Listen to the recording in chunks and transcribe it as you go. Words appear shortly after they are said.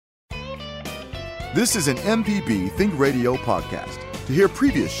This is an MPB Think Radio podcast. To hear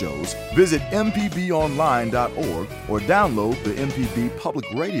previous shows, visit mpbonline.org or download the MPB Public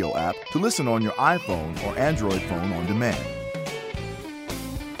Radio app to listen on your iPhone or Android phone on demand.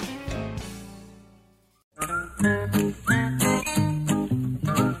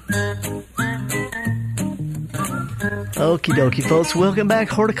 Okie dokie, folks. Welcome back.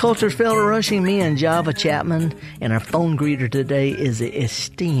 Horticulture's Felder Rushing, me and Java Chapman. And our phone greeter today is the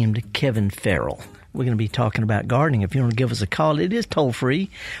esteemed Kevin Farrell. We're going to be talking about gardening. If you want to give us a call, it is toll-free,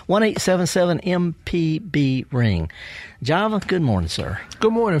 1-877-MPB-RING. Java, good morning, sir.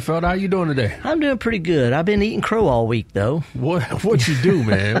 Good morning, Felder. How you doing today? I'm doing pretty good. I've been eating crow all week, though. What'd you do,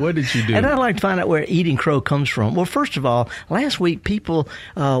 man? What did you do? And I'd like to find out where eating crow comes from. Well, first of all, last week people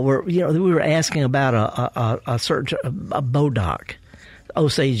we were asking about a certain bodock,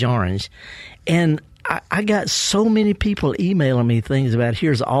 Osage orange, and I got so many people emailing me things about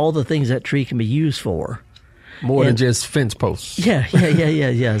here's all the things that tree can be used for. More than just fence posts. Yeah.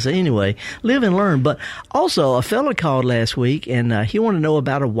 So anyway, live and learn. But also, a fellow called last week, and he wanted to know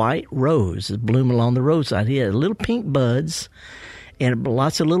about a white rose that bloomed along the roadside. He had little pink buds and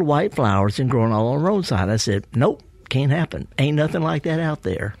lots of little white flowers and growing all on the roadside. I said, nope, can't happen. Ain't nothing like that out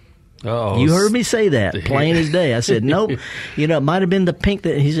there. Oh, you heard me say that, plain as day. I said, nope. It might have been the pink.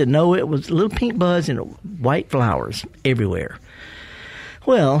 He said, no, it was little pink buds and white flowers everywhere.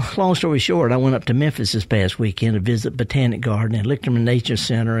 Well, long story short, I went up to Memphis this past weekend to visit Botanic Garden and Lichterman Nature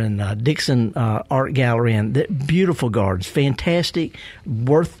Center and Dixon Art Gallery, and beautiful gardens, fantastic,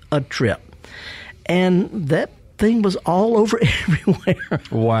 worth a trip. And that thing was all over everywhere.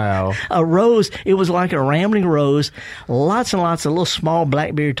 Wow. A rose, it was like a rambling rose, lots and lots of little small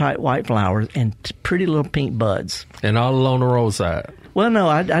blackberry-type white flowers and pretty little pink buds. And all along the roadside. Well, no,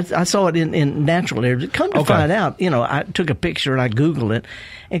 I saw it in natural areas. Come to find out, I took a picture and I Googled it,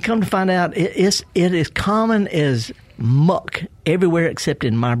 and come to find out it is common as muck everywhere except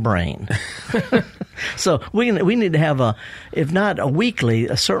in my brain. So we need to have if not a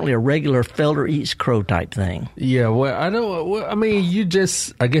weekly, certainly a regular Felder Eats Crow type thing. Yeah, well, I know. Well, I mean,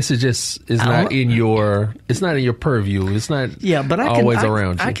 I guess it just is not in your. It's not in your purview. It's not. Yeah, but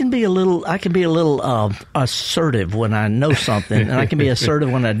around you. I can be a little assertive when I know something, and I can be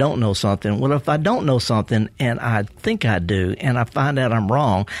assertive when I don't know something. Well, if I don't know something and I think I do, and I find out I'm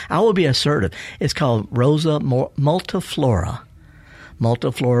wrong, I will be assertive. It's called Rosa multiflora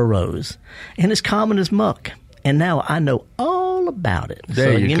rose, and it's common as muck. And now I know all about it.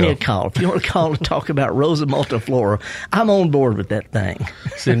 There you give go. me a call. If you want to call to talk about Rosa multiflora, I'm on board with that thing.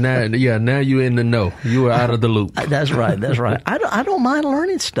 See, now you're in the know. You are out of the loop. That's right. I don't mind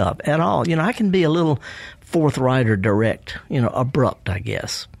learning stuff at all. I can be a little forthright or direct, abrupt, I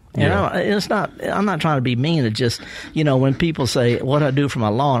guess. And yeah. I'm not trying to be mean. It's just, when people say, what do I do for my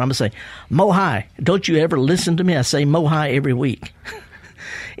lawn? I'm going to say, mow high. Don't you ever listen to me? I say mow high every week.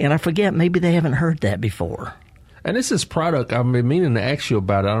 And I forget, maybe they haven't heard that before. And this is product, I've been meaning to ask you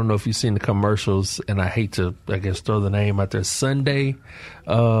about it. I don't know if you've seen the commercials, and I hate to, throw the name out there. Sunday,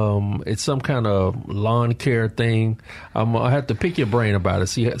 it's some kind of lawn care thing. I have to pick your brain about it,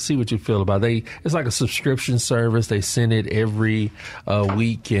 see what you feel about it. It's like a subscription service. They send it every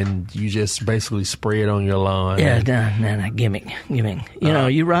week, and you just basically spray it on your lawn. Yeah, no, gimmick.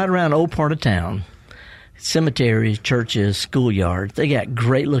 You ride around an old part of town, cemeteries, churches, schoolyards. They got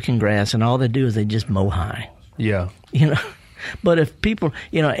great-looking grass, and all they do is they just mow high. Yeah. But if people,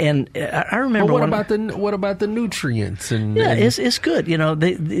 and I remember. But what about the nutrients? It's good.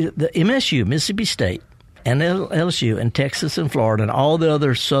 The MSU, Mississippi State, and LSU, and Texas and Florida, and all the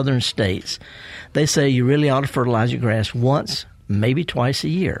other southern states, they say you really ought to fertilize your grass once, maybe twice a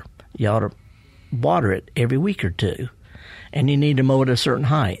year. You ought to water it every week or two, and you need to mow it at a certain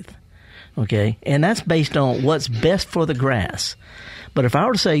height. Okay, and that's based on what's best for the grass. But if I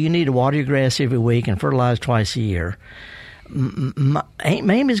were to say you need to water your grass every week and fertilize twice a year, Aunt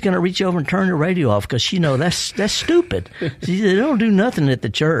Mamie's going to reach over and turn the radio off because that's stupid. They don't do nothing at the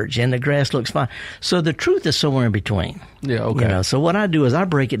church, and the grass looks fine. So the truth is somewhere in between. Yeah, okay. So what I do is I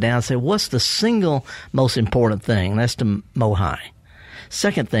break it down and say, what's the single most important thing? That's to mow high.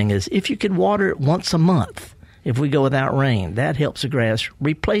 Second thing is if you could water it once a month. If we go without rain, that helps the grass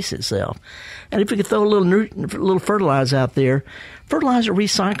replace itself. And if you could throw a little fertilizer out there, fertilizer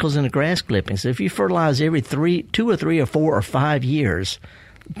recycles into grass clippings. If you fertilize every 2 or 3 or 4 or 5 years,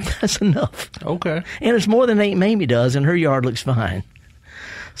 that's enough. Okay. And it's more than Aunt Mamie does, and her yard looks fine.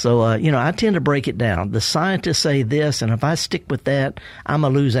 So, I tend to break it down. The scientists say this, and if I stick with that, I'm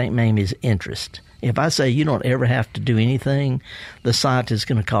going to lose Aunt Mamie's interest. If I say you don't ever have to do anything, the scientist is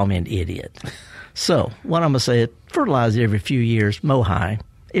going to call me an idiot. So what I'm going to say is fertilize every few years, mow high,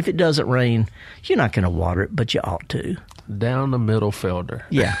 If it doesn't rain, you're not going to water it, but you ought to. Down the middle felder.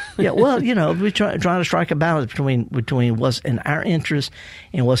 Yeah. Well, we trying to strike a balance between what's in our interest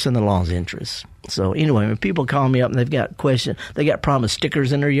and what's in the law's interest. So anyway, when people call me up and they've got questions, they got problem with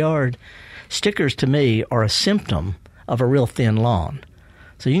stickers in their yard. Stickers to me are a symptom of a real thin lawn.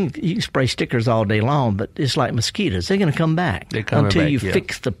 So you can spray stickers all day long, but it's like mosquitoes. They're going to come back until you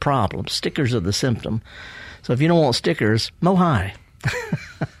fix the problem. Stickers are the symptom. So if you don't want stickers, mow high.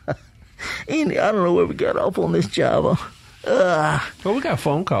 Andy, I don't know where we got off on this Java. Well, we got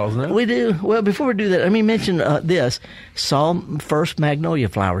phone calls now. We do. Well, before we do that, let me mention this. Saw first magnolia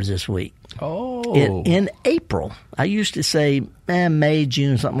flowers this week. Oh. In April. I used to say May,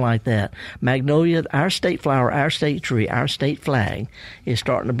 June, something like that. Magnolia, our state flower, our state tree, our state flag, is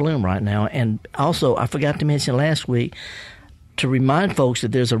starting to bloom right now. And also, I forgot to mention last week, to remind folks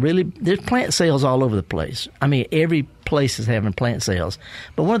that there's plant sales all over the place. I mean, every place is having plant sales.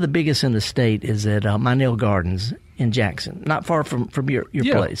 But one of the biggest in the state is at Minell Gardens in Jackson, not far from your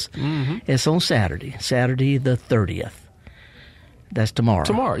place. Mm-hmm. It's on Saturday the 30th. That's tomorrow.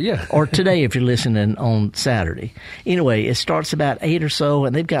 Tomorrow, yeah. Or today if you're listening on Saturday. Anyway, it starts about 8 or so,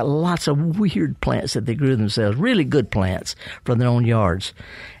 and they've got lots of weird plants that they grew themselves, really good plants from their own yards.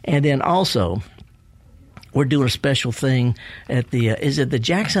 And then also, we're doing a special thing at the, is it the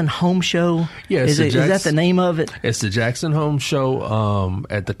Jackson Home Show? Yeah, is that the name of it? It's the Jackson Home Show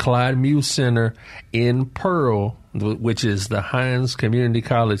at the Clyde Muse Center in Pearl, which is the Hines Community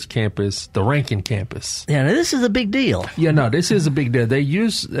College campus, the Rankin campus. Yeah, now this is a big deal. Yeah, no, this is a big deal. They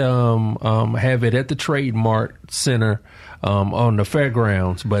have it at the Trade Mart Center on the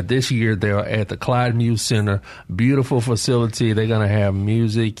fairgrounds, but this year they're at the Clyde Muse Center. Beautiful facility. They're going to have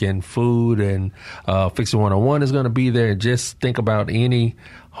music and food, and Fix It 101 is going to be there. Just think about any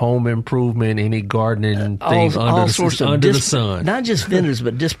home improvement, any gardening thing under the sun. Not just vendors,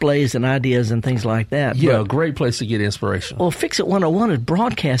 but displays and ideas and things like that. Yeah, a great place to get inspiration. Well, Fix It 101 is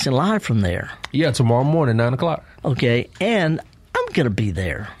broadcasting live from there. Yeah, tomorrow morning, 9 o'clock. Okay, and I'm going to be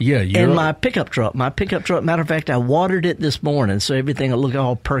there. Yeah, and my pickup truck. Matter of fact, I watered it this morning, so everything will look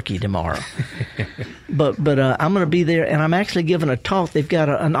all perky tomorrow. But I'm going to be there, and I'm actually giving a talk. They've got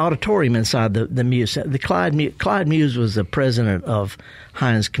an auditorium inside the Muse. The Clyde Muse was the president of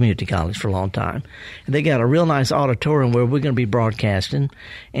Hines Community College for a long time. And they got a real nice auditorium where we're going to be broadcasting,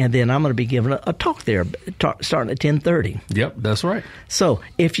 and then I'm going to be giving a talk there starting at 10:30. Yep, that's right. So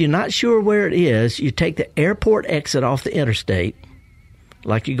if you're not sure where it is, you take the airport exit off the interstate,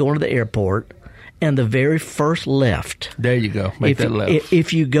 like you go into the airport, and the very first left. There you go. Make that left.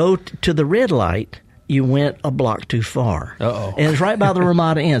 If you go to the red light, you went a block too far. Uh-oh. And it's right by the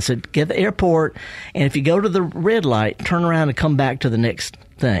Ramada Inn. So get the airport, and if you go to the red light, turn around and come back to the next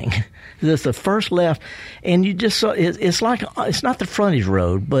thing. That's the first left, and you just saw it's like it's not the frontage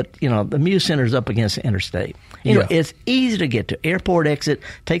road, but the Muse Center is up against the interstate. It's easy to get to. Airport exit,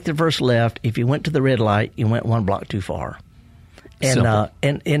 take the first left. If you went to the red light, you went one block too far, and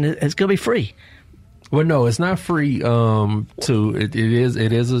it's going to be free. Well, no, it's not free. It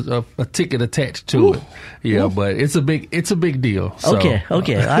is a ticket attached to it. Yeah, but it's a big deal. So.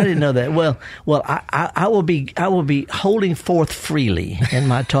 Okay, I didn't know that. Well, I will be holding forth freely in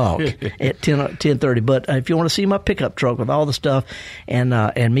my talk at 10:30. But if you want to see my pickup truck with all the stuff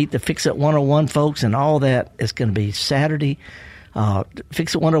and meet the Fix It 101 folks and all that, it's going to be Saturday.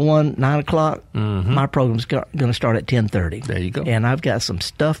 Fix It 101, 9 o'clock. Mm-hmm. My program's going to start at 10:30. There you go. And I've got some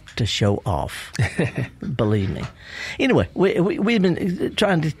stuff to show off. Believe me. Anyway, we've been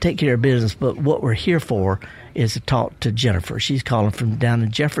trying to take care of business, but what we're here for is to talk to Jennifer. She's calling from down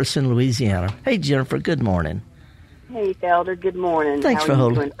in Jefferson, Louisiana. Hey, Jennifer, good morning. Hey, Felder, good morning. Thanks for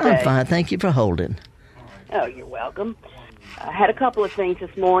holding. I'm fine. Thank you for holding. Oh, you're welcome. I had a couple of things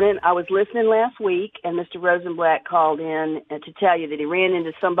this morning. I was listening last week, and Mr. Rosenblatt called in to tell you that he ran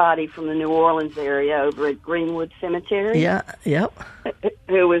into somebody from the New Orleans area over at Greenwood Cemetery. Yeah, yep.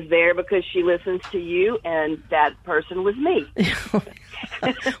 Who was there because she listens to you, and that person was me.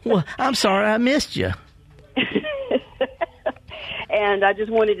 Well, I'm sorry I missed you. And I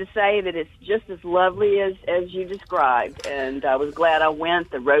just wanted to say that it's just as lovely as you described, and I was glad I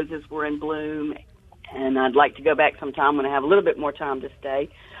went. The roses were in bloom. And I'd like to go back sometime when I have a little bit more time to stay.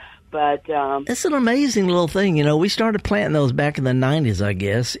 But it's an amazing little thing. We started planting those back in the 90s, I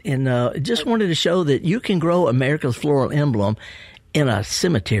guess, and just wanted to show that you can grow America's floral emblem in a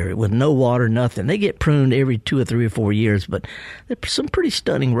cemetery with no water, nothing. They get pruned every 2 or 3 or 4 years, but there's some pretty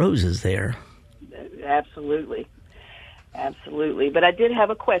stunning roses there. Absolutely. But I did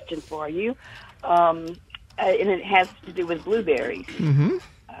have a question for you, and it has to do with blueberries. Mm-hmm.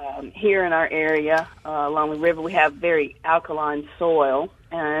 here in our area, along the river, we have very alkaline soil,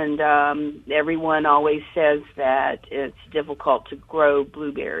 and everyone always says that it's difficult to grow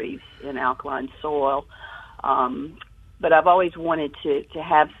blueberries in alkaline soil. But I've always wanted to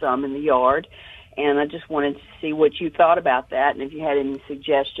have some in the yard, and I just wanted to see what you thought about that, and if you had any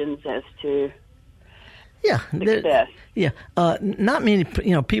suggestions as to success. Not many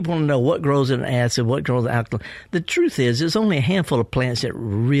people want to know what grows in acid, what grows in alkaline. The truth is, there's only a handful of plants that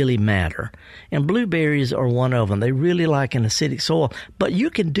really matter, and blueberries are one of them. They really like an acidic soil, but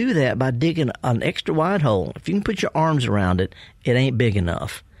you can do that by digging an extra wide hole. If you can put your arms around it, it ain't big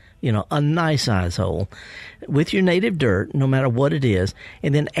enough. A nice size hole with your native dirt, no matter what it is,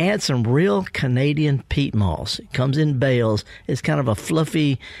 and then add some real Canadian peat moss. It comes in bales. It's kind of a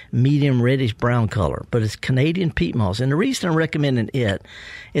fluffy, medium reddish brown color, but it's Canadian peat moss. And the reason I'm recommending it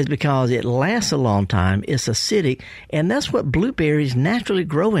is because it lasts a long time. It's acidic, and that's what blueberries naturally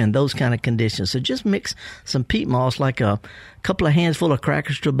grow in, those kind of conditions. So just mix some peat moss, like a couple of handful of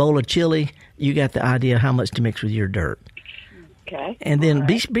crackers to a bowl of chili. You got the idea how much to mix with your dirt. Okay. And then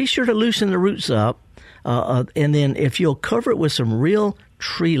be sure to loosen the roots up. And then if you'll cover it with some real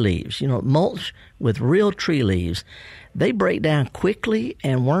tree leaves, mulch with real tree leaves, they break down quickly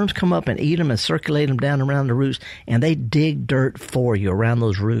and worms come up and eat them and circulate them down around the roots, and they dig dirt for you around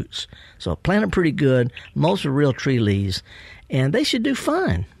those roots. So plant them pretty good, mulch with real tree leaves, and they should do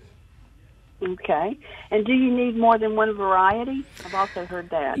fine. Okay. And do you need more than one variety? I've also heard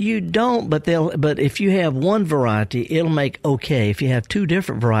that. You don't, but if you have one variety, it'll make okay. If you have two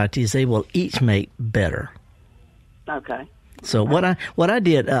different varieties, they will each make better. Okay. So what I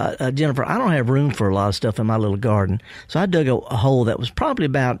did, Jennifer, I don't have room for a lot of stuff in my little garden, so I dug a hole that was probably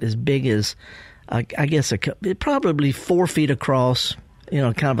about as big as, I guess, probably 4 feet across.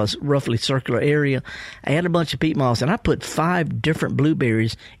 Kind of a roughly circular area. I had a bunch of peat moss, and I put 5 different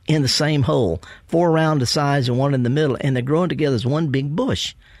blueberries in the same hole, 4 around the sides and 1 in the middle, and they're growing together as one big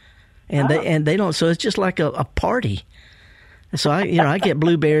bush. And they don't. So it's just like a party. So I get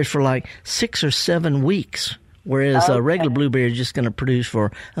blueberries for like 6 or 7 weeks, whereas a regular blueberry is just going to produce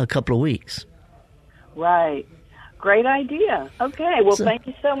for a couple of weeks. Right. Great idea. Okay, well, thank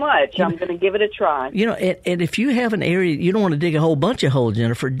you so much. I'm going to give it a try. And if you have an area, you don't want to dig a whole bunch of holes,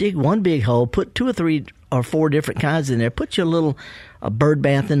 Jennifer. Dig one big hole, put 2 or 3 or 4 different kinds in there. Put your little bird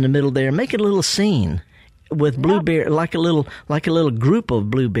bath in the middle there. Make it a little scene with blueberry, like a little group of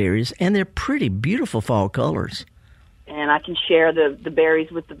blueberries, and they're pretty beautiful fall colors. And I can share the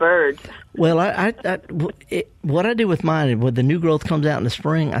berries with the birds. Well, what I do with mine, when the new growth comes out in the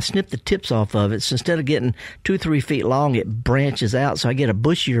spring, I snip the tips off of it. So instead of getting 2-3 feet long, it branches out. So I get a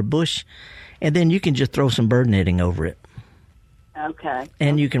bushier bush, and then you can just throw some bird netting over it. Okay.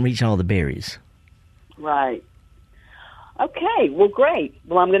 And you can reach all the berries. Right. Okay. Well, great.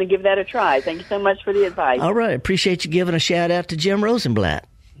 Well, I'm going to give that a try. Thank you so much for the advice. All right. Appreciate you giving a shout out to Jim Rosenblatt.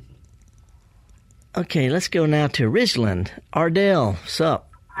 Okay, let's go now to Ridgeland. Ardell, sup?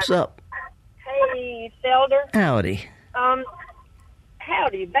 Hey, Felder. Howdy.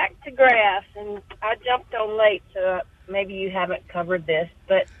 Howdy. Back to grass, and I jumped on late, so maybe you haven't covered this,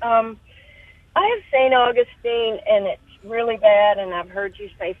 but I have St. Augustine, and it's really bad, and I've heard you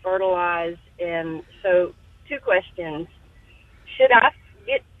say fertilize, and so 2 questions. Should I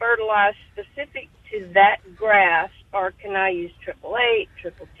get fertilized specific to that grass, or can I use 888,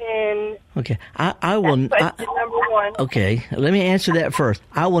 10? Okay, I will. Question number 1. Okay, let me answer that first.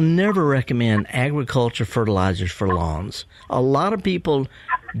 I will never recommend agriculture fertilizers for lawns. A lot of people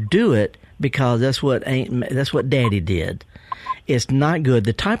do it because that's what Daddy did. It's not good.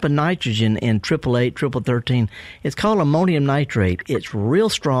 The type of nitrogen in 888, 13, it's called ammonium nitrate. It's real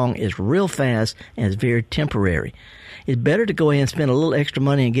strong, it's real fast, and it's very temporary. It's better to go ahead and spend a little extra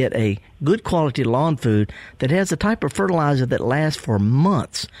money and get a good quality lawn food that has a type of fertilizer that lasts for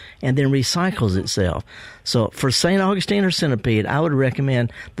months and then recycles itself. So for St. Augustine or Centipede, I would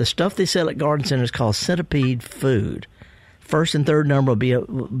recommend the stuff they sell at garden centers called Centipede food. First and third number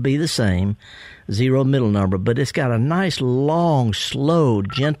will be the same, 0 middle number, but it's got a nice, long, slow,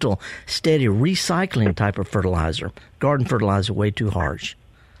 gentle, steady recycling type of fertilizer. Garden fertilizer way too harsh.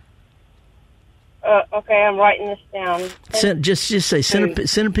 Okay, I'm writing this down. Just say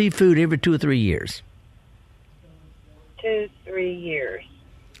centipede food every 2 or 3 years. 2-3 years.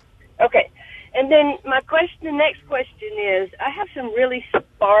 Okay, and then the next question is, I have some really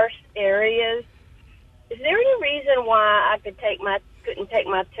sparse areas. Is there any reason why I couldn't take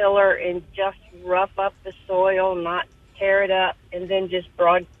my tiller and just rough up the soil, not tear it up, and then just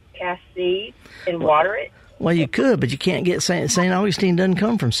broadcast seed and water it? Well, you could, but you can't get St. Augustine doesn't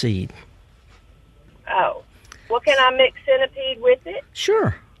come from seed. Oh, Well, can I mix centipede with it?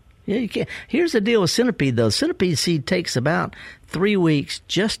 Sure. Yeah, you can. Here's the deal with centipede, though. Centipede seed takes about 3 weeks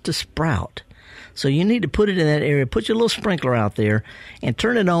just to sprout. So you need to put it in that area, put your little sprinkler out there, and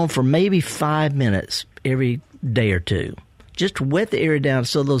turn it on for maybe 5 minutes every day or two. Just wet the area down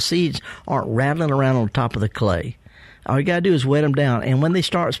so those seeds aren't rattling around on top of the clay. All you got to do is wet them down. And when they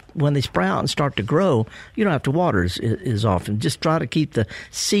sprout and start to grow, you don't have to water as often. Just try to keep the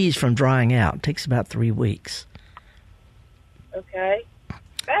seeds from drying out. It takes about 3 weeks. Okay.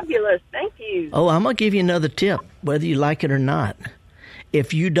 Fabulous. Thank you. Oh, I'm going to give you another tip, whether you like it or not.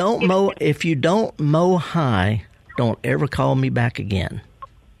 If you don't mow high, don't ever call me back again.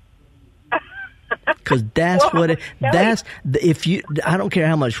 Because that's what it. That's if you. I don't care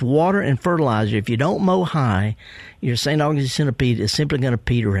how much water and fertilizer. If you don't mow high, your St. Augustine centipede is simply going to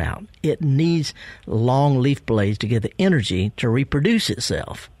peter out. It needs long leaf blades to get the energy to reproduce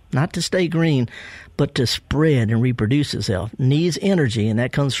itself, not to stay green, but to spread and reproduce itself. Needs energy, and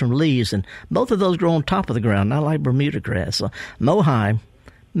that comes from leaves, and both of those grow on top of the ground, not like Bermuda grass. So mow high,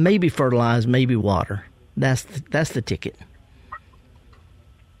 maybe fertilize, maybe water. That's the ticket.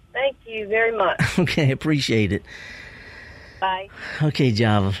 Thank you very much. Okay, appreciate it. Bye. Okay,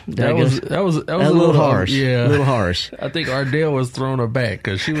 Java. That was a little harsh. Yeah, a little harsh. I think Ardell was throwing her back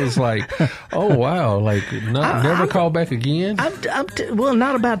because she was like, "Oh wow, like never call back again." Well,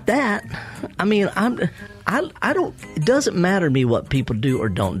 not about that. I mean, I don't. It doesn't matter to me what people do or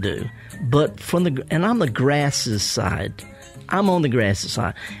don't do. But and I'm the grasses side. I'm on the grasses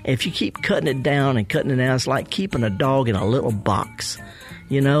side. If you keep cutting it down and cutting it down, it's like keeping a dog in a little box.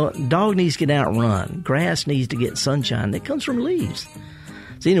 You know, dog needs to get out and run. Grass needs to get sunshine that comes from leaves.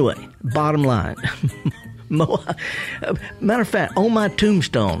 So anyway, bottom line. Matter of fact, on my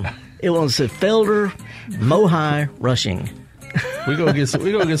tombstone, it was a Felder Mohai Rushing. We're gonna get some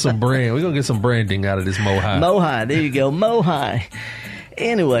brand. We're gonna get some branding out of this Mohai. Mohai, there you go, Mohai.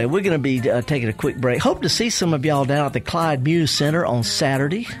 Anyway, we're going to be taking a quick break. Hope to see some of y'all down at the Clyde Muse Center on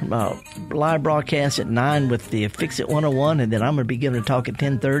Saturday. Live broadcast at 9 with the Fix It 101, and then I'm going to be giving a talk at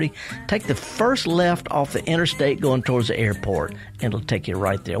 10:30. Take the first left off the interstate going towards the airport, and it'll take you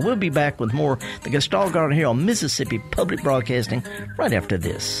right there. We'll be back with more the Gestalt Garden here on Mississippi Public Broadcasting right after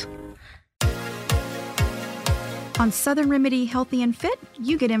this. On Southern Remedy Healthy and Fit,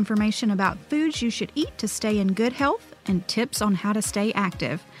 you get information about foods you should eat to stay in good health and tips on how to stay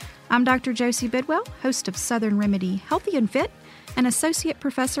active. I'm Dr. Josie Bidwell, host of Southern Remedy Healthy and Fit, and Associate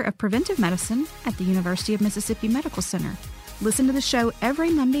Professor of Preventive Medicine at the University of Mississippi Medical Center. Listen to the show every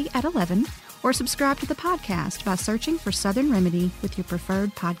Monday at 11 or subscribe to the podcast by searching for Southern Remedy with your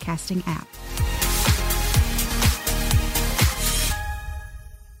preferred podcasting app.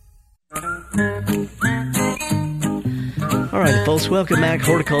 All right, folks, welcome back.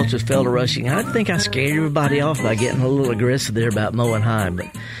 Horticulturist Felder Rushing. I think I scared everybody off by getting a little aggressive there about mowing high. But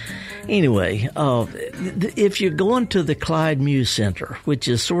anyway, if you're going to the Clyde Muse Center, which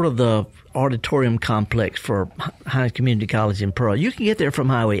is sort of the auditorium complex for Hines Community College in Pearl, you can get there from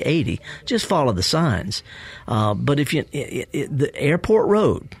Highway 80. Just follow the signs. But if the airport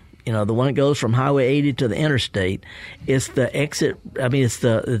road, you know, the one that goes from Highway 80 to the interstate, it's the exit. I mean,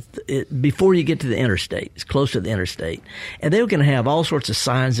 it's before you get to the interstate. It's close to the interstate. And they're going to have all sorts of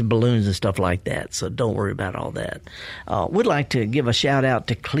signs and balloons and stuff like that. So don't worry about all that. We'd like to give a shout out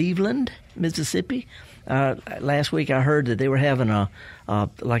to Cleveland, Mississippi. Last week I heard that they were having a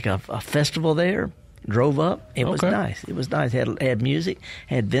festival there. Drove up. It was nice. It was nice. Had music,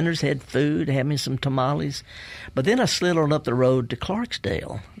 had vendors, had food, had me some tamales. But then I slid on up the road to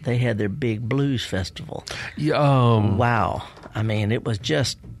Clarksdale. They had their big blues festival. Wow. I mean, it was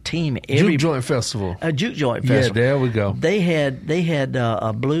just teaming. Juke Joint Festival. A Juke Joint Festival. Yeah, there we go. They had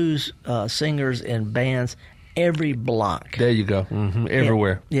blues singers and bands every block. There you go.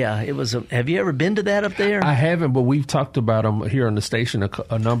 Everywhere. Yeah, it was. Have you ever been to that up there? I haven't, but we've talked about him here on the station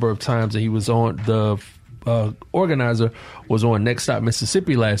a number of times. And he was on the organizer was on Next Stop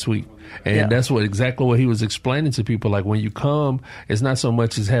Mississippi last week, and that's exactly what he was explaining to people. Like, when you come, it's not so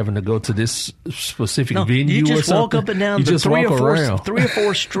much as having to go to this specific venue. You just or walk up and down you the just three walk or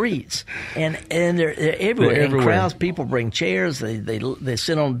four streets, and they're everywhere. And crowds, people bring chairs. They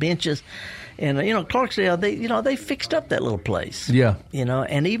sit on benches. And, Clarksdale, they fixed up that little place. Yeah.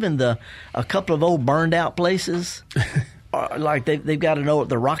 And even a couple of old burned out places, like they've got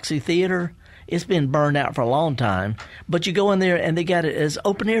the Roxy Theater. It's been burned out for a long time. But you go in there and they got it as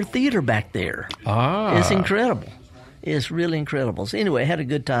open air theater back there. Ah. It's incredible. It's really incredible. So anyway, I had a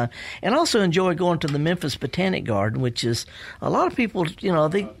good time. And also enjoy going to the Memphis Botanic Garden, which is, a lot of people,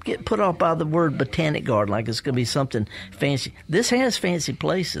 they get put off by the word Botanic Garden, like it's going to be something fancy. This has fancy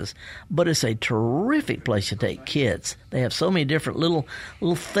places, but it's a terrific place to take kids. They have so many different little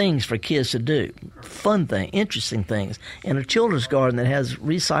things for kids to do, fun things, interesting things, and a children's garden that has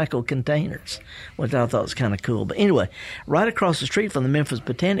recycled containers, which I thought was kind of cool. But anyway, right across the street from the Memphis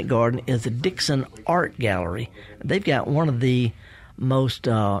Botanic Garden is the Dixon Art Gallery. They've got one of the most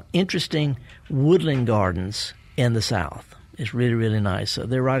interesting woodland gardens in the South. It's really, really nice. So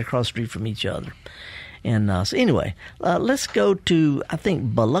they're right across the street from each other. And so anyway, let's go to, I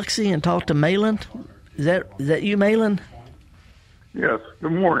think, Biloxi and talk to Malin. Is that you, Malin? Yes.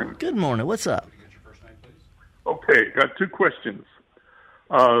 Good morning. Good morning. What's up? Okay, got two questions.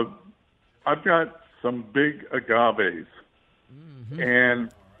 I've got some big agaves,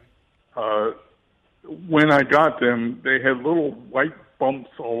 and when I got them, they had little white bumps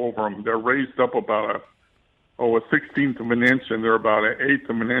all over them. They're raised up about a 1/16 of an inch, and they're about an 1/8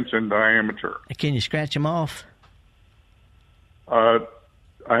 of an inch in diameter. Can you scratch them off? I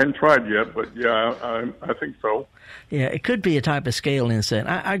hadn't tried yet, but yeah, I think so. Yeah, it could be a type of scale insect.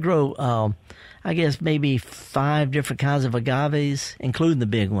 I grow, I guess, maybe 5 different kinds of agaves, including the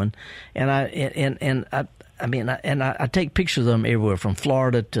big one, and I take pictures of them everywhere, from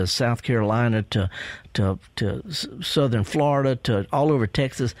Florida to South Carolina to southern Florida to all over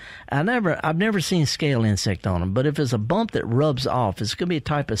Texas. I've never seen scale insect on them, but if it's a bump that rubs off, it's going to be a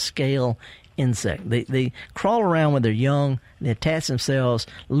type of scale insect. They crawl around when they're young, they attach themselves,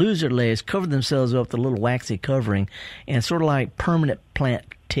 lose their legs, cover themselves up with a little waxy covering, and sort of like permanent plant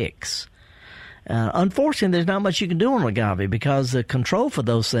ticks. Unfortunately, there's not much you can do on agave, because the control for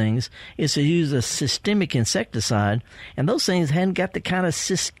those things is to use a systemic insecticide, and those things hadn't got the kind of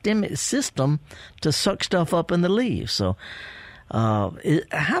system to suck stuff up in the leaves. So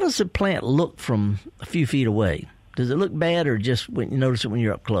how does the plant look from a few feet away? Does it look bad, or just when you notice it when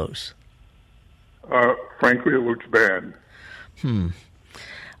you're up close? Frankly, it looks bad.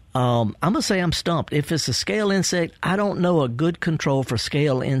 I'm going to say I'm stumped. If it's a scale insect, I don't know a good control for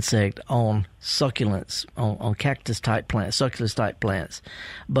scale insect on succulents, on cactus-type plants, succulent-type plants.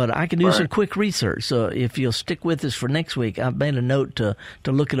 But I can do some quick research. So if you'll stick with us for next week, I've made a note to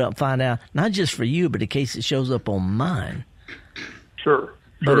look it up and find out, not just for you, but in case it shows up on mine. Sure.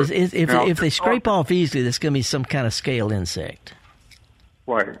 But if they scrape off easily, there's going to be some kind of scale insect.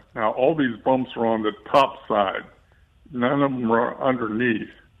 Right. Now, all these bumps are on the top side. None of them are underneath.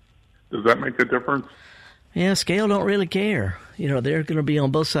 Does that make a difference? Yeah, scale don't really care. They're going to be on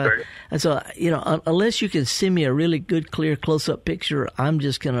both sides. Okay. And so, unless you can send me a really good, clear, close-up picture, I'm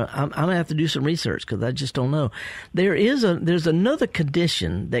gonna have to do some research, because I just don't know. There's another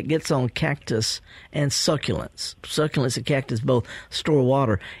condition that gets on cactus and succulents. Succulents and cactus both store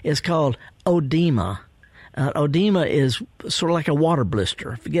water. It's called oedema. Oedema is sort of like a water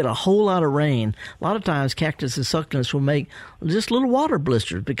blister. If you get a whole lot of rain, a lot of times cactus and succulents will make just little water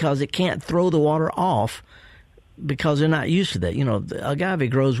blisters because it can't throw the water off, because they're not used to that. The agave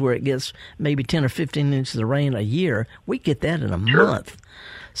grows where it gets maybe 10 or 15 inches of rain a year. We get that in a month.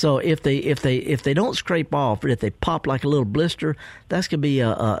 So if they don't scrape off, but if they pop like a little blister, that's going to be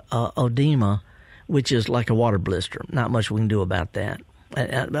a oedema, which is like a water blister. Not much we can do about that.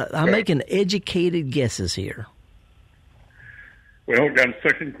 I'm making educated guesses here. Well, got a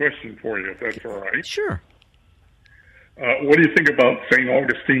second question for you, if that's all right. Sure. What do you think about St.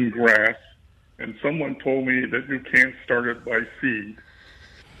 Augustine grass? And someone told me that you can't start it by seed.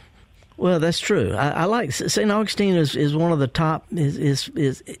 Well, that's true. I like St. Augustine is one of the top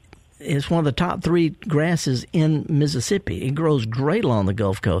is one of the top 3 grasses in Mississippi. It grows great along the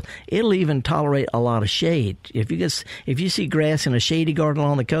Gulf Coast. It'll even tolerate a lot of shade. If you see grass in a shady garden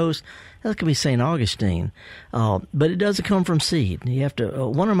along the coast, that could be St. Augustine. But it doesn't come from seed. You have to.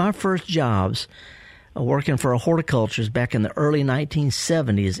 One of my first jobs, working for a horticulturist back in the early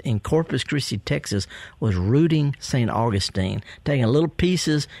 1970s in Corpus Christi, Texas, was rooting St. Augustine, taking little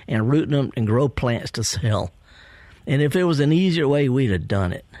pieces and rooting them and grow plants to sell. And if it was an easier way, we'd have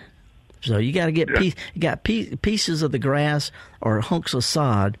done it. So you got to get pieces of the grass or hunks of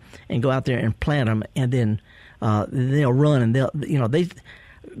sod and go out there and plant them, and then they'll run, and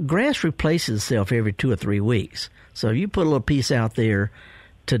grass replaces itself every 2 or 3 weeks. So if you put a little piece out there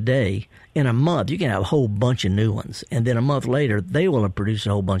today, in a month you can have a whole bunch of new ones, and then a month later they will have produced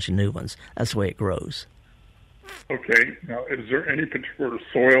a whole bunch of new ones. That's the way it grows. Okay. Now, is there any particular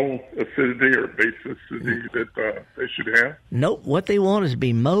soil acidity or base acidity that they should have? Nope. What they want is to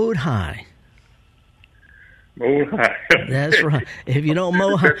be mowed high. Mow high. That's right. If you don't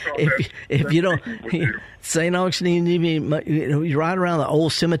mow high, if you don't, St. Augustine, you ride around the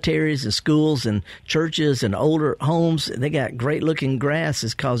old cemeteries and schools and churches and older homes. They got great looking grass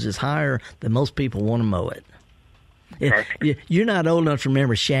because it's higher than most people want to mow it. You're not old enough to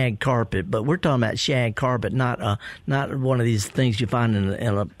remember shag carpet, but we're talking about shag carpet, not one of these things you find in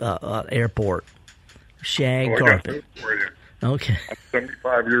an airport. Shag carpet. Okay. I'm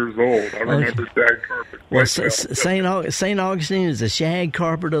 75 years old. I remember shag carpet. Well, St. Augustine is the shag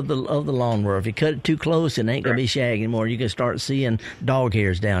carpet of the lawnmower. If you cut it too close, it ain't gonna be shag anymore. You can start seeing dog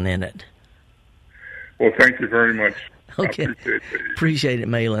hairs down in it. Well, thank you very much. Okay. Appreciate it,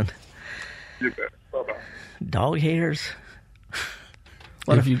 Malin. You bet. Bye-bye. Dog hairs?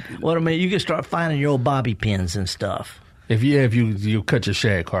 What I mean, you can start finding your old bobby pins and stuff. If you cut your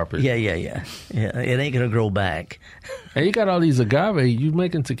shag carpet. Yeah. It ain't gonna grow back. And you got all these agave. You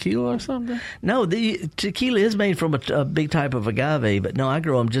making tequila or something? No, the tequila is made from a big type of agave, but no, I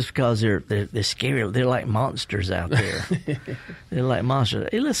grow them just because they're scary. They're like monsters out there. They're like monsters.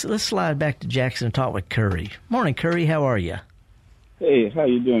 Hey, let's slide back to Jackson and talk with Curry. Morning, Curry. How are you? Hey, how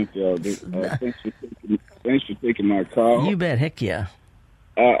you doing, Phil? Thanks for taking my call. You bet. Heck yeah.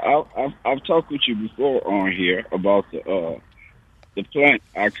 I've talked with you before on here about the plant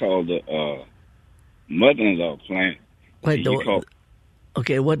I call the mother-in-law plant. Wait,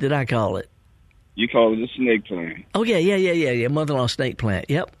 okay, what did I call it? You call it the snake plant. Oh yeah, mother-in-law snake plant.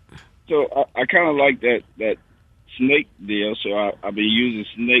 Yep. So I kind of like that snake deal. So I've been using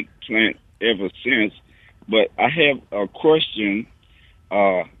snake plant ever since. But I have a question.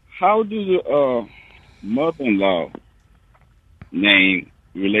 How do the mother-in-law name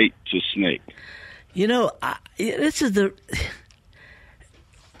relate to snake? You know,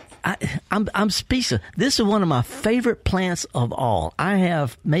 I'm speechless. This is one of my favorite plants of all. I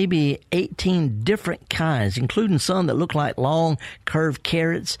have maybe 18 different kinds, including some that look like long curved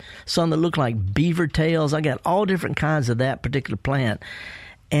carrots, some that look like beaver tails. I got all different kinds of that particular plant.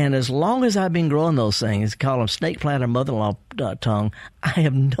 And as long as I've been growing those things, call them snake plant or mother-in-law tongue, I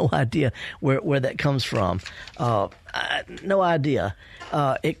have no idea where that comes from. No idea.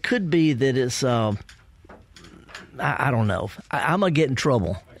 It could be that it's, I don't know. I'm going to get in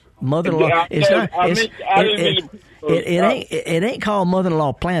trouble. Mother-in-law, it ain't called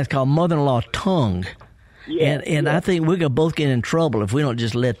mother-in-law plant, it's called mother-in-law tongue. Yeah, and I think we're going to both get in trouble if we don't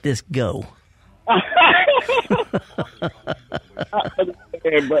just let this go.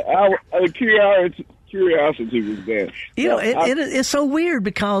 But curiosity was there. You know, it's so weird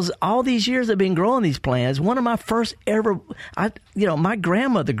because all these years I've been growing these plants. One of my first ever, my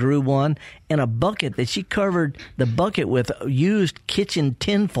grandmother grew one in a bucket that she covered the bucket with used kitchen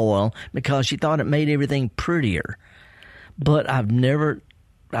tin foil because she thought it made everything prettier. But I don't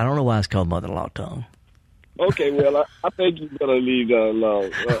know why it's called mother-in-law tongue. Okay, well, I think you better leave that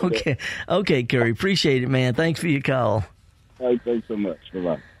alone. Okay, Curry. Appreciate it, man. Thanks for your call. All right, thanks so much.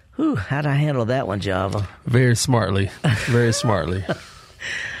 Bye-bye. Whew, how'd I handle that one, Java? Very smartly. Very smartly.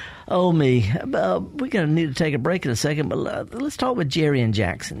 Oh, me. We're going to need to take a break in a second, but let's talk with Jerry and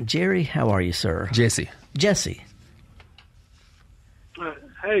Jackson. Jerry, how are you, sir? Jesse.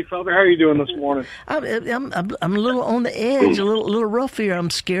 Hey, Father, how are you doing this morning? I'm a little on the edge, a little rough here.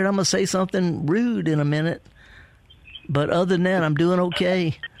 I'm scared I'm going to say something rude in a minute. But other than that, I'm doing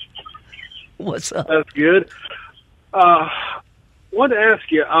okay. What's up? That's good. Wanted to ask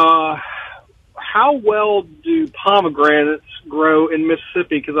you, how well do pomegranates grow in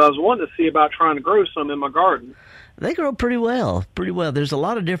Mississippi? Because I was wanting to see about trying to grow some in my garden. They grow pretty well. There's a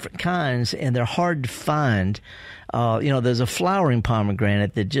lot of different kinds, and they're hard to find. There's a flowering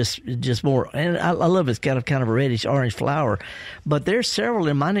pomegranate that just more, and I love it. It's got a kind of a reddish orange flower. But there's several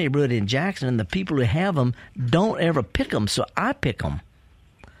in my neighborhood in Jackson, and the people who have them don't ever pick them, so I pick them.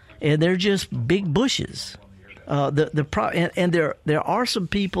 And they're just big bushes. And there are some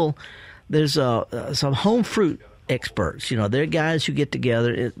people. There's some home fruit experts. They're guys who get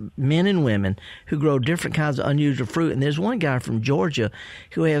together, men and women, who grow different kinds of unusual fruit. And there's one guy from Georgia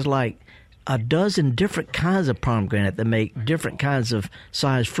who has like a dozen different kinds of pomegranate that make different kinds of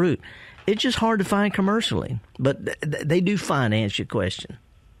sized fruit. It's just hard to find commercially, but they do find, to answer your question.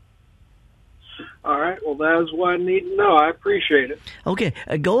 All right. Well, that is what I need to know. I appreciate it. Okay.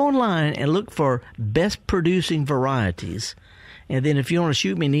 Go online and look for best producing varieties. And then if you want to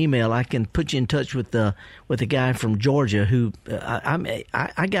shoot me an email, I can put you in touch with the guy from Georgia who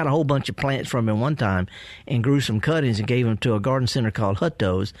I got a whole bunch of plants from him one time and grew some cuttings and gave them to a garden center called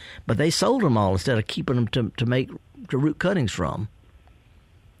Hutto's, but they sold them all instead of keeping them to make the root cuttings from.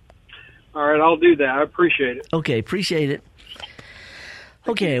 All right, I'll do that. I appreciate it. Okay, appreciate it.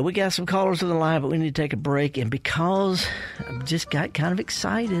 Okay, we got some callers on the line, but we need to take a break. And because I just got kind of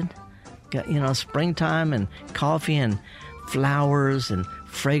excited, got, springtime and coffee and flowers and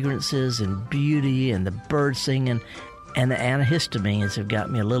fragrances and beauty and the birds singing and the antihistamines have got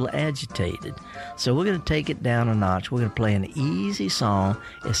me a little agitated. So we're going to take it down a notch. We're going to play an easy song.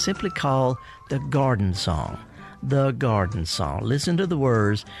 It's simply called The Garden Song. The Garden Song. Listen to the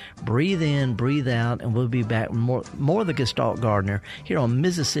words, breathe in, breathe out, and we'll be back with more of the Gestalt Gardener here on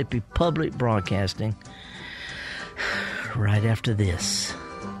Mississippi Public Broadcasting right after this.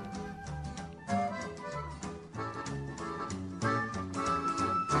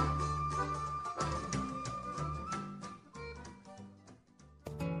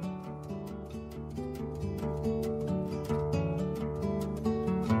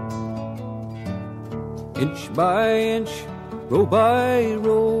 Inch by inch, row by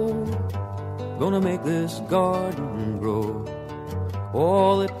row, gonna make this garden grow.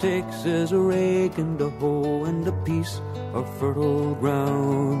 All it takes is a rake and a hoe and a piece of fertile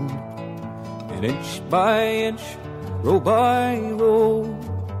ground. And inch by inch, row by row,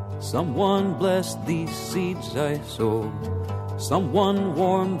 someone bless these seeds I sow. Someone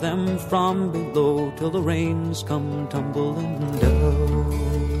warm them from below till the rains come tumbling down.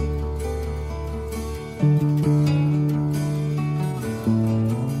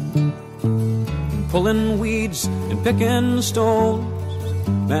 Pulling weeds and picking stones,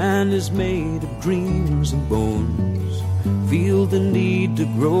 man is made of dreams and bones. Feel the need to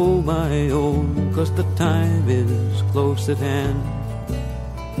grow my own, 'cause the time is close at hand.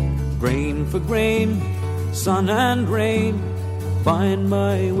 Grain for grain, sun and rain, find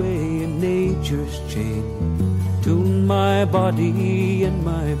my way in nature's chain. Tune my body and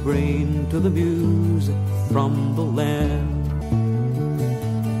my brain to the music from the land.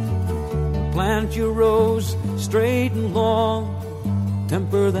 Plant your rows straight and long,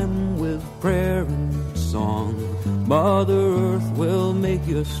 temper them with prayer and song. Mother Earth will make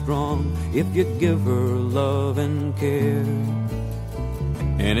you strong if you give her love and care.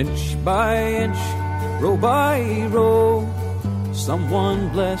 And inch by inch, row by row, someone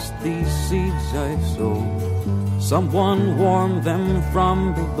bless these seeds I sow. Someone warm them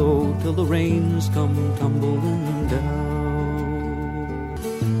from below till the rains come tumbling down.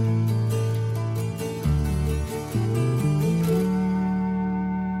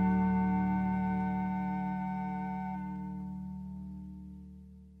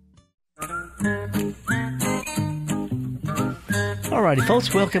 Alrighty,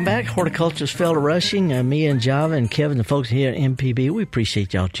 folks, welcome back. Horticulture's Fellow Rushing. Me and Java and Kevin, the folks here at MPB, we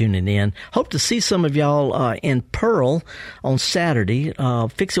appreciate y'all tuning in. Hope to see some of y'all in Pearl on Saturday.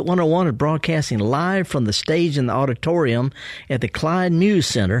 Fix It 101 is broadcasting live from the stage in the auditorium at the Clyde Muse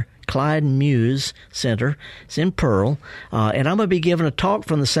Center. It's in Pearl. And I'm going to be giving a talk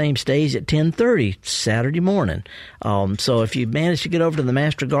from the same stage at 10:30 Saturday morning. So if you manage to get over to the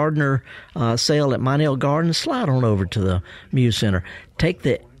Master Gardener sale at Minell Gardens, slide on over to the Muse Center. Take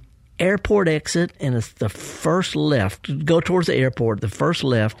the airport exit, and it's the first left. Go towards the airport, the first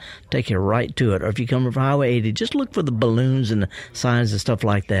left, take you right to it. Or if you come from Highway 80, just look for the balloons and the signs and stuff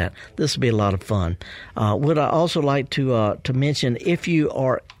like that. This will be a lot of fun. Would I also like to mention, if you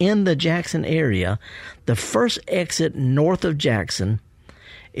are in the Jackson area, the first exit north of Jackson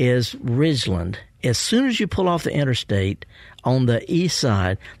is Ridgeland. As soon as you pull off the interstate, on the east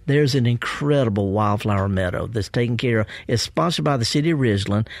side, there's an incredible wildflower meadow that's taken care of. It's sponsored by the city of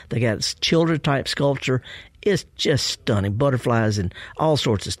Ridgeland. They got children-type sculpture. It's just stunning. Butterflies and all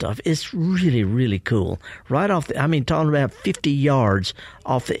sorts of stuff. It's really, really cool. Right off talking about 50 yards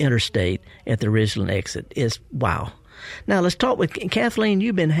off the interstate at the Ridgeland exit. It's wow. Now, let's talk with Kathleen.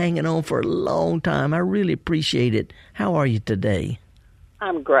 You've been hanging on for a long time. I really appreciate it. How are you today?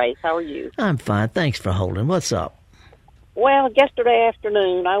 I'm great. How are you? I'm fine. Thanks for holding. What's up? Well, yesterday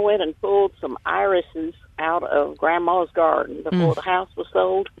afternoon, I went and pulled some irises out of Grandma's garden before the house was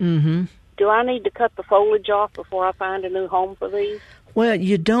sold. Mm-hmm. Do I need to cut the foliage off before I find a new home for these? Well,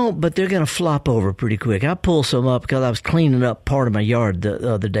 you don't, but they're going to flop over pretty quick. I pulled some up because I was cleaning up part of my yard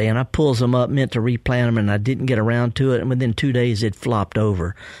the other day, and I pulled some up, meant to replant them, and I didn't get around to it, and within 2 days it flopped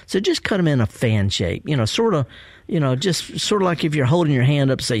over. So just cut them in a fan shape, just sort of like if you're holding your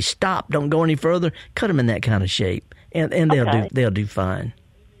hand up, say, stop, don't go any further, cut them in that kind of shape. And they'll do fine.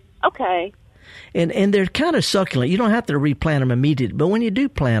 Okay. And they're kind of succulent. You don't have to replant them immediately, but when you do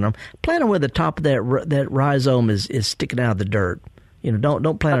plant them where the top of that rhizome is sticking out of the dirt.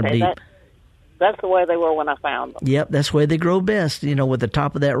 Don't plant them deep. That's the way they were when I found them. Yep, that's where they grow best. With the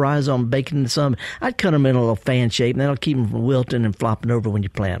top of that rhizome baking in the sun. I'd cut them in a little fan shape, and that'll keep them from wilting and flopping over when you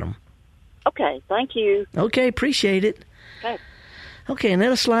plant them. Okay, thank you. Okay, appreciate it. Okay. Okay, and then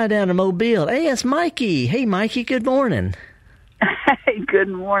let's slide down to Mobile. Hey, it's Mikey. Hey, Mikey, good morning. Hey, good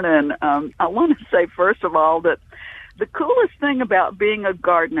morning. I want to say, first of all, that the coolest thing about being a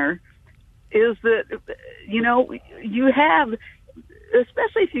gardener is that, you have,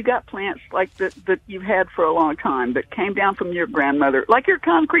 especially if you got plants like that you've had for a long time that came down from your grandmother, like your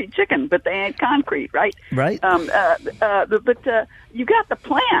concrete chicken, but they ain't concrete, right? Right. But you got the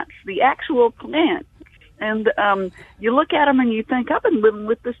plants, the actual plant. And you look at them and you think, I've been living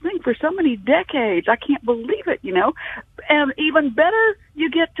with this thing for so many decades. I can't believe it, And even better, you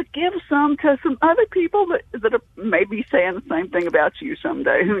get to give some to some other people that are maybe saying the same thing about you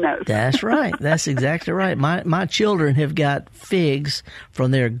someday. Who knows? That's right. That's exactly right. My children have got figs from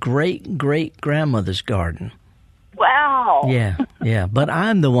their great-great-grandmother's garden. Wow. Yeah. But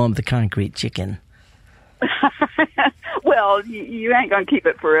I'm the one with the concrete chicken. Well, you ain't going to keep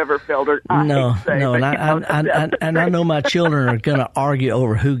it forever, Felder. No, and I know my children are going to argue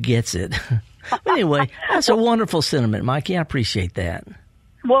over who gets it. But anyway, that's a wonderful sentiment, Mikey. I appreciate that.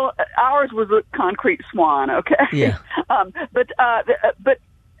 Well, ours was a concrete swan, okay? Yeah. But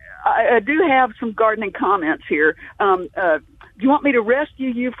I do have some gardening comments here. Do you want me to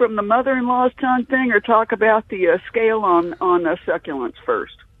rescue you from the mother-in-law's tongue thing or talk about the scale on succulents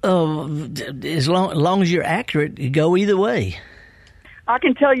first? As long as you're accurate, you go either way. I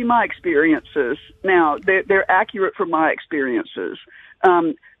can tell you my experiences. Now, they're accurate from my experiences.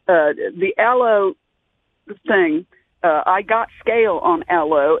 The aloe thing, I got scale on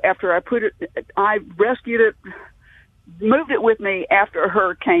aloe after I rescued it, moved it with me after a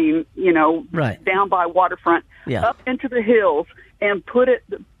hurricane, right. Down by waterfront, up into the hills, and put it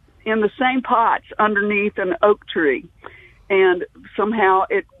in the same pots underneath an oak tree. And somehow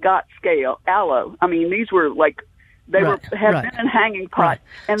it got scale. Aloe. I mean, these were like, they had been in hanging pots. Right.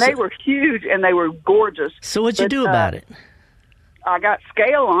 And they were huge and they were gorgeous. So what'd you do about it? I got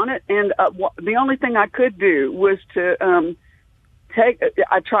scale on it, and the only thing I could do was to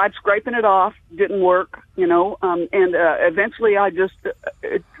I tried scraping it off, didn't work, and eventually I just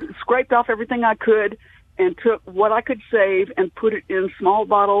scraped off everything I could and took what I could save and put it in small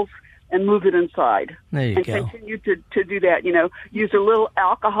bottles and move it inside. There you go. And continue to do that, use a little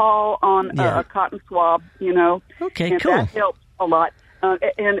alcohol on a cotton swab, Okay, and cool. that helps a lot. But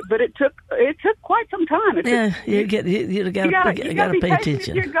it took quite some time. You got to pay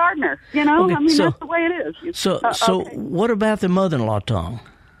attention. You're a gardener, Okay, that's the way it is. So what about the mother-in-law tongue?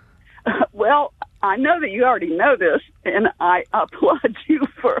 Well, I know that you already know this, and I applaud you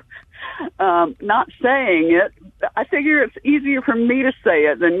for not saying it. I figure it's easier for me to say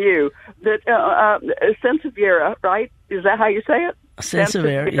it than you. That Sansevieria, right? Is that how you say it?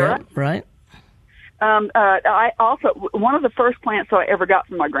 Sansevieria, yeah, right. I also, one of the first plants I ever got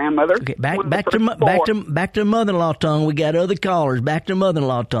from my grandmother. Okay, back to mother-in-law tongue. We got other callers. Back to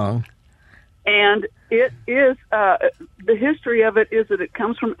mother-in-law tongue. And it is the history of it is that it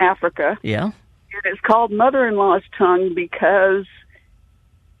comes from Africa. Yeah. And it's called mother-in-law's tongue because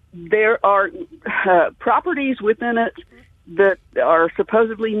there are properties within it that are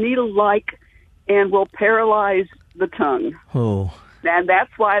supposedly needle-like and will paralyze the tongue. Oh. And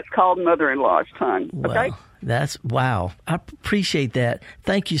that's why it's called mother-in-law's tongue. Okay? Well, wow. I appreciate that.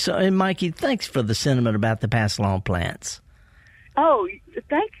 Thank you so. And Mikey, thanks for the sentiment about the pass-along plants. Oh,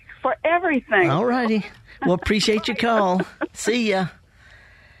 thanks for everything. All righty. Well, appreciate your call. See ya.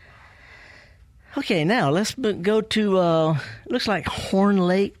 Okay, now let's go to, looks like Horn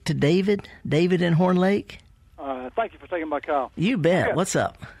Lake to David. David in Horn Lake. Thank you for taking my call. You bet. What's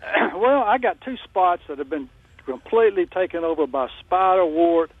up? Well, I got two spots that have been completely taken over by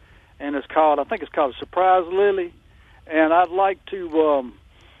spiderwort, and I think it's called a surprise lily. And I'd like to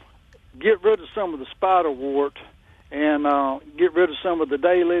get rid of some of the spiderwort and get rid of some of the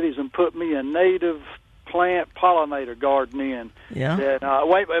daylilies and put me a native plant pollinator garden in. Yeah.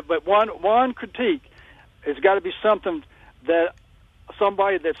 But one critique, it's got to be something that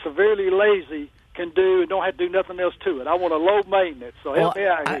somebody that's severely lazy can do and don't have to do nothing else to it. I want a low maintenance, so help me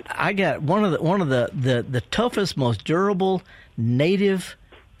out here. I got one of the toughest, most durable native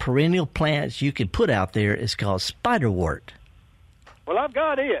perennial plants you could put out there is called spiderwort. Well, I've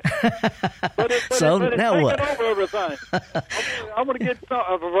got it. So it's now what? Over everything. I want to get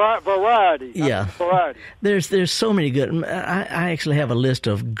a variety. Yeah. Variety. There's so many good. I actually have a list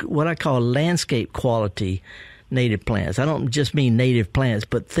of what I call landscape quality native plants. I don't just mean native plants,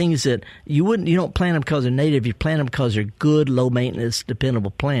 but things that you don't plant them because they're native. You plant them because they're good, low maintenance,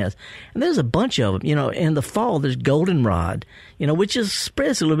 dependable plants. And there's a bunch of them. In the fall there's goldenrod, which just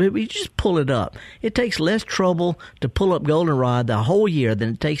spreads a little bit, but you just pull it up. It takes less trouble to pull up goldenrod the whole year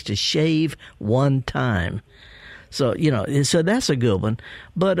than it takes to shave one time. So, so that's a good one.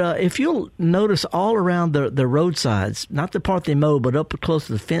 But if you'll notice all around the roadsides, not the part they mow, but up close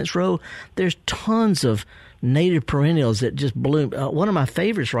to the fence row, there's tons of native perennials that just bloom. One of my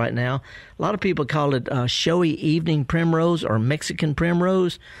favorites right now, a lot of people call it showy evening primrose or Mexican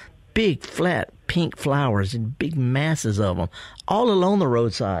primrose. Big, flat, pink flowers and big masses of them all along the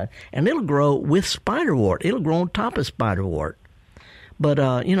roadside. And it'll grow with spiderwort. It'll grow on top of spiderwort. But,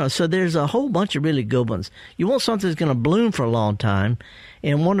 so there's a whole bunch of really good ones. You want something that's going to bloom for a long time.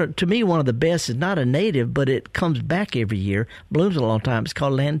 And to me, one of the best is not a native, but it comes back every year, blooms a long time. It's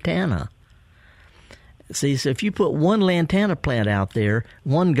called lantana. See, so if you put one lantana plant out there,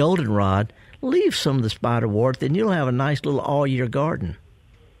 one goldenrod, leave some of the spiderwort, then you'll have a nice little all-year garden.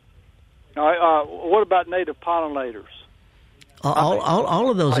 All right, what about native pollinators? All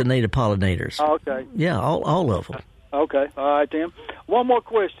of those are native pollinators. Okay. Yeah, all of them. Okay, all right, Tim. One more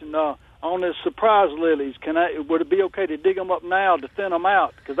question on this surprise lilies. Would it be okay to dig them up now to thin them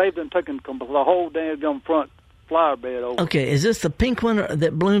out? Because they've been taking the whole damn front flower bed over. Okay, is this the pink one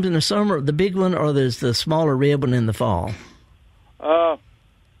that blooms in the summer, the big one, or there's the smaller red one in the fall? The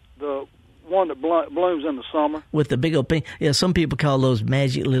one that blooms in the summer. With the big old pink. Yeah, some people call those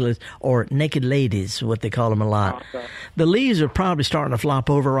magic lilies or naked ladies, what they call them a lot. Okay. The leaves are probably starting to flop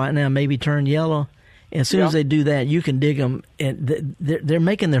over right now, maybe turn yellow. As soon as they do that, you can dig them. And they're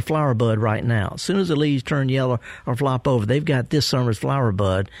making their flower bud right now. As soon as the leaves turn yellow or flop over, they've got this summer's flower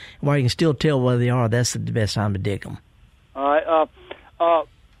bud. While you can still tell where they are, that's the best time to dig them. All right.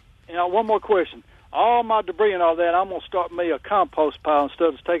 One more question. All my debris and all that, I'm going to start me a compost pile instead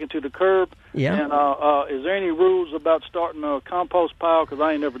of taking to the curb. Yeah. And is there any rules about starting a compost pile? Because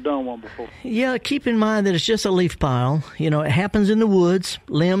I ain't never done one before. Yeah, keep in mind that it's just a leaf pile. It happens in the woods.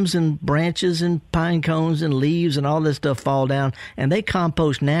 Limbs and branches and pine cones and leaves and all this stuff fall down, and they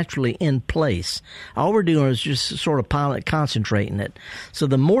compost naturally in place. All we're doing is just sort of piling it, concentrating it. So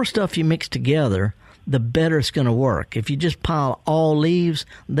the more stuff you mix together, the better it's going to work. If you just pile all leaves,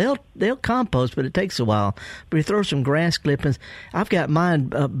 they'll compost, but it takes a while. But you throw some grass clippings. I've got mine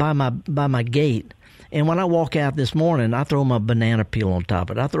by my gate, and when I walk out this morning, I throw my banana peel on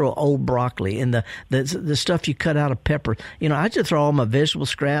top of it. I throw old broccoli and the stuff you cut out of pepper. I just throw all my vegetable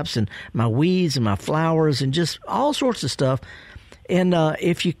scraps and my weeds and my flowers and just all sorts of stuff. And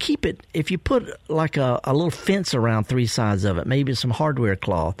if you put like a little fence around three sides of it, maybe some hardware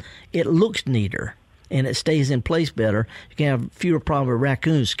cloth, it looks neater. And it stays in place better. You can have fewer problems with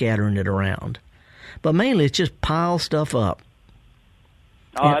raccoons scattering it around. But mainly it's just pile stuff up.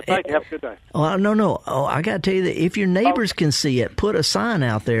 All right, thank you. Have a good day. Oh, no. Oh, I got to tell you that if your neighbors can see it, put a sign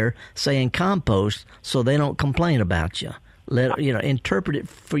out there saying compost so they don't complain about you. Interpret it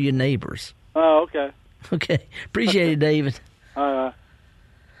for your neighbors. Oh, okay. Okay. Appreciate it, David.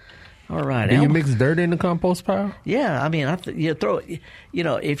 All right. Do you mix dirt in the compost pile? Yeah, I mean, if you throw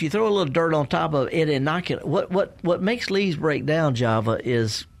a little dirt on top of it, inoculates. What makes leaves break down, Java,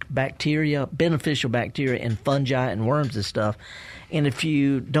 is bacteria, beneficial bacteria, and fungi and worms and stuff. And if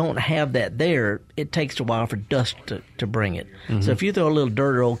you don't have that there, it takes a while for dust to bring it. Mm-hmm. So if you throw a little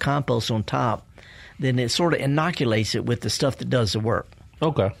dirt or old compost on top, then it sort of inoculates it with the stuff that does the work.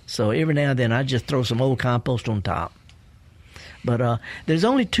 Okay. So every now and then I just throw some old compost on top. But there's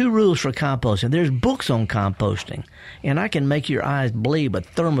only 2 rules for composting. There's books on composting, and I can make your eyes bleed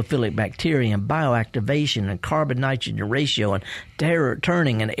with thermophilic bacteria and bioactivation and carbon-nitrogen ratio and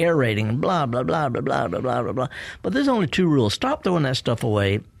turning and aerating and blah, blah, blah, blah, blah, blah, blah, blah, blah. But there's only 2 rules. Stop throwing that stuff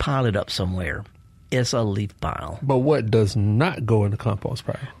away. Pile it up somewhere. It's a leaf pile. But what does not go in the compost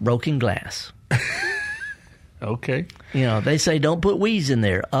pile? Broken glass. Okay. They say don't put weeds in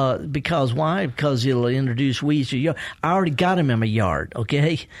there. Because why? Because it'll introduce weeds to your yard. I already got them in my yard,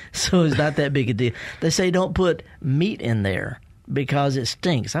 okay? So it's not that big a deal. They say don't put meat in there because it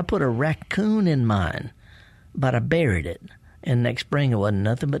stinks. I put a raccoon in mine, but I buried it. And next spring it wasn't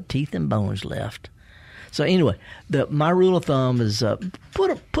nothing but teeth and bones left. So anyway, my rule of thumb is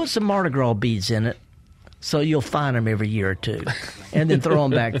put some Mardi Gras beads in it. So you'll find them every year or 2, and then throw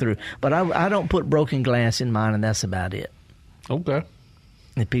them back through. But I don't put broken glass in mine, and that's about it. Okay.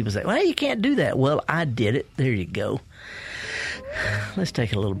 And people say, well, you can't do that. Well, I did it. There you go. Let's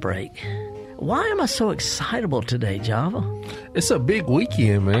take a little break. Why am I so excitable today, Java? It's a big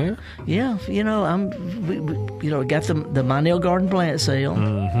weekend, man. Yeah, got the Monell Garden plant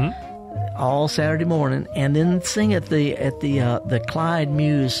sale all Saturday morning, and then sing at the Clyde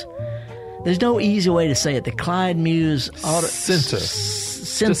Muse. There's no easy way to say it. The Clyde Muse Center.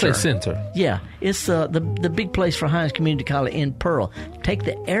 Just say center. Yeah, it's the big place for Hines Community College in Pearl. Take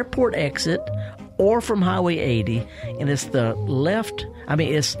the airport exit or from Highway 80, and it's the left. I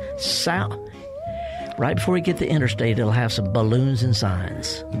mean, it's south. Right before you get to the interstate, it'll have some balloons and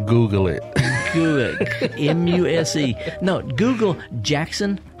signs. Google it. Google it. M-U-S-E. No, Google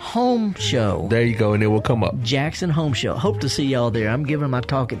Jackson Home Show. There you go, and it will come up. Jackson Home Show. Hope to see y'all there. I'm giving my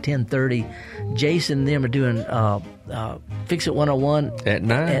talk at 10:30. Jason and them are doing Fix It 101 at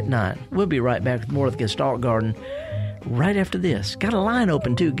 9. At 9. We'll be right back with more of the Gestalt Garden right after this. Got a line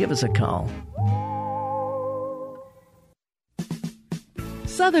open, too. Give us a call.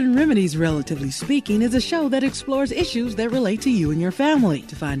 Southern Remedies, Relatively Speaking, is a show that explores issues that relate to you and your family.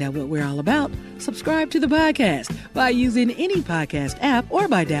 To find out what we're all about, subscribe to the podcast by using any podcast app or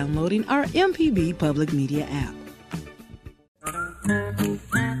by downloading our MPB Public Media app.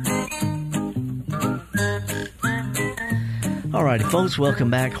 All righty, folks,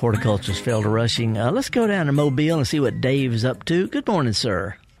 welcome back. Horticulturist Felder Rushing. Let's go down to Mobile and see what Dave's up to. Good morning,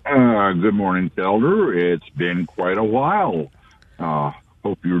 sir. Good morning, Felder. It's been quite a while.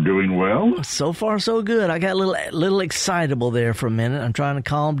 Hope you're doing well. So far, so good. I got a little excitable there for a minute. I'm trying to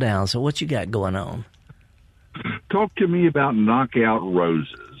calm down. So what you got going on? Talk to me about knockout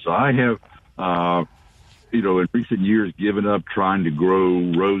roses. I have, in recent years given up trying to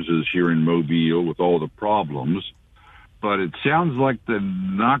grow roses here in Mobile with all the problems. But it sounds like the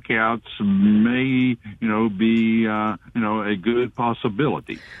knockouts may, be, a good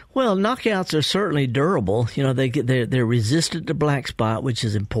possibility. Well, knockouts are certainly durable. They're resistant to black spot, which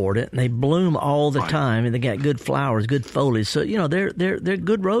is important. And they bloom all the time, and they got good flowers, good foliage. So they're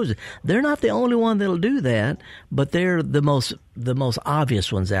good roses. They're not the only one that'll do that, but they're the most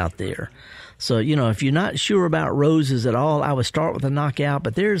obvious ones out there. So, if you're not sure about roses at all, I would start with a knockout.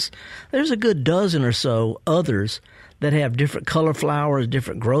 But there's a good dozen or so others that have different color flowers,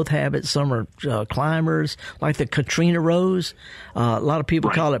 different growth habits. Some are climbers, like the Katrina rose. A lot of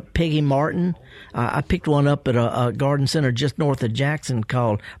people call it Peggy Martin. I picked one up at a garden center just north of Jackson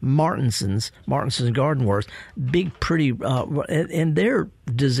called Martinson's Garden Works. Big, pretty, and they're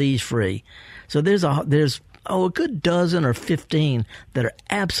disease-free. So there's a good dozen or 15 that are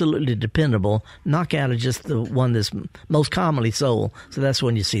absolutely dependable. Knockout is just the one that's most commonly sold, so that's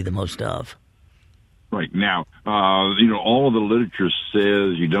one you see the most of. Right. Now, all of the literature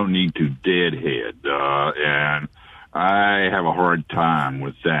says you don't need to deadhead, and I have a hard time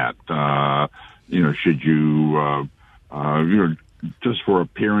with that. Should you, just for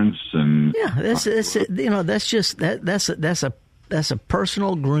appearance and... Yeah, that's a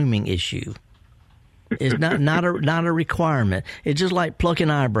personal grooming issue. It's not a requirement. It's just like plucking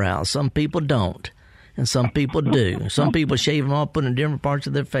eyebrows. Some people don't, and some people do. Some people shave them off, put them in different parts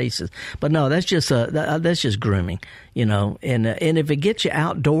of their faces. But no, that's just grooming, And if it gets you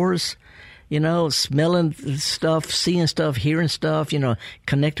outdoors, smelling stuff, seeing stuff, hearing stuff,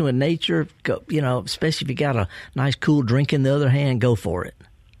 connecting with nature, especially if you got a nice cool drink in the other hand, go for it.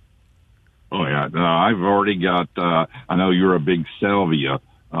 Oh yeah, I've already got. I know you're a big salvia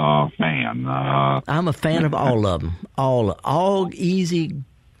fan. I'm a fan of all of them. All easy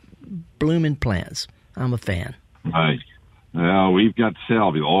blooming plants. I'm a fan. Right. Well, we've got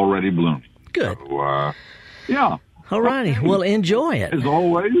salvia already blooming. Good. So, yeah. All righty. Well, enjoy it. As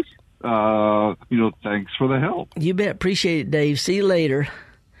always, thanks for the help. You bet. Appreciate it, Dave. See you later.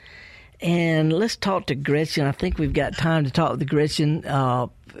 And let's talk to Gretchen. I think we've got time to talk to Gretchen.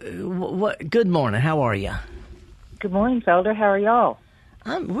 Good morning. How are you? Good morning, Felder. How are y'all?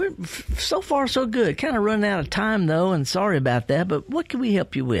 We're so far so good. Kind of running out of time though, and sorry about that. But what can we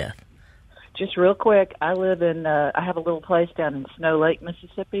help you with? Just real quick, I live in. I have a little place down in Snow Lake,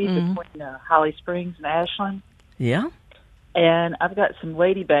 Mississippi, between Holly Springs and Ashland. Yeah. And I've got some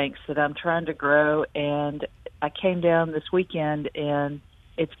ladybanks that I'm trying to grow, and I came down this weekend, and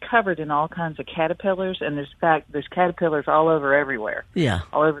it's covered in all kinds of caterpillars, and there's caterpillars all over everywhere. Yeah.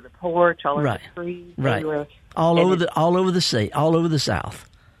 All over the porch, all over the trees, everywhere. All over the South.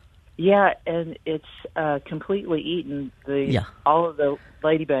 Yeah, and it's completely eaten all of the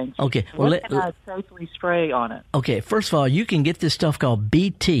ladybanks. Okay. What can I safely spray on it? Okay, first of all, you can get this stuff called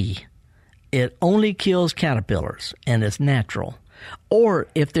BT. It only kills caterpillars, and it's natural. Or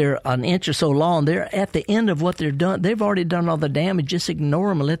if they're an inch or so long, they're at the end of what they're done. They've already done all the damage. Just ignore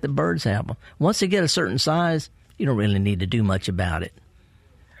them and let the birds have them. Once they get a certain size, you don't really need to do much about it.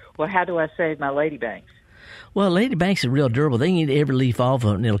 Well, how do I save my ladybanks? Well, ladybanks are real durable. They can eat every leaf off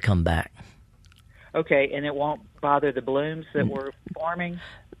of it, and it'll come back. Okay, and it won't bother the blooms that were forming?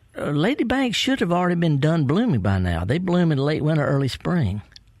 Ladybanks should have already been done blooming by now. They bloom in late winter, early spring.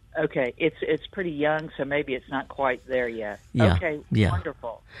 Okay, it's pretty young, so maybe it's not quite there yet. Yeah, okay, yeah.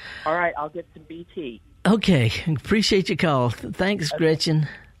 Wonderful. All right, I'll get some BT. Okay, appreciate your call. Thanks, Gretchen.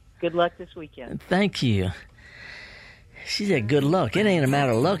 Good luck this weekend. Thank you. She said, good luck. It ain't a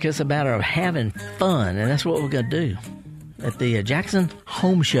matter of luck. It's a matter of having fun. And that's what we're going to do at the Jackson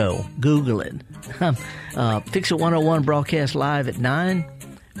Home Show. Google it. Fix It 101 broadcast live at 9.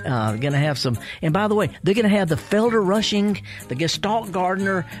 Going to have some, and by the way, they're going to have the Felder Rushing, the Gestalt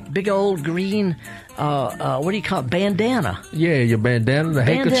Gardener, big old green, what do you call it, bandana? Yeah, your bandana, the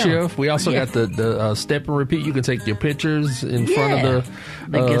handkerchief. We also got the step and repeat. You can take your pictures in front of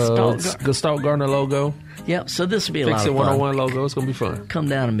the Gestalt Gardener logo. Yep, so this will be a lot of fun. Fix It 101 logo. It's going to be fun. Come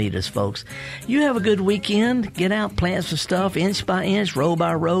down and meet us, folks. You have a good weekend. Get out, plant some stuff, inch by inch, row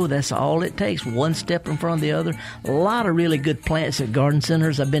by row. That's all it takes, one step in front of the other. A lot of really good plants at garden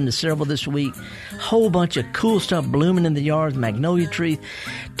centers. I've been to several this week. Whole bunch of cool stuff blooming in the yards, magnolia trees.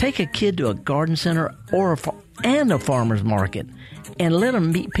 Take a kid to a garden center or a farmer's market and let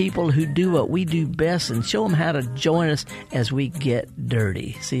them meet people who do what we do best and show them how to join us as we get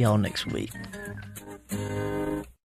dirty. See y'all next week.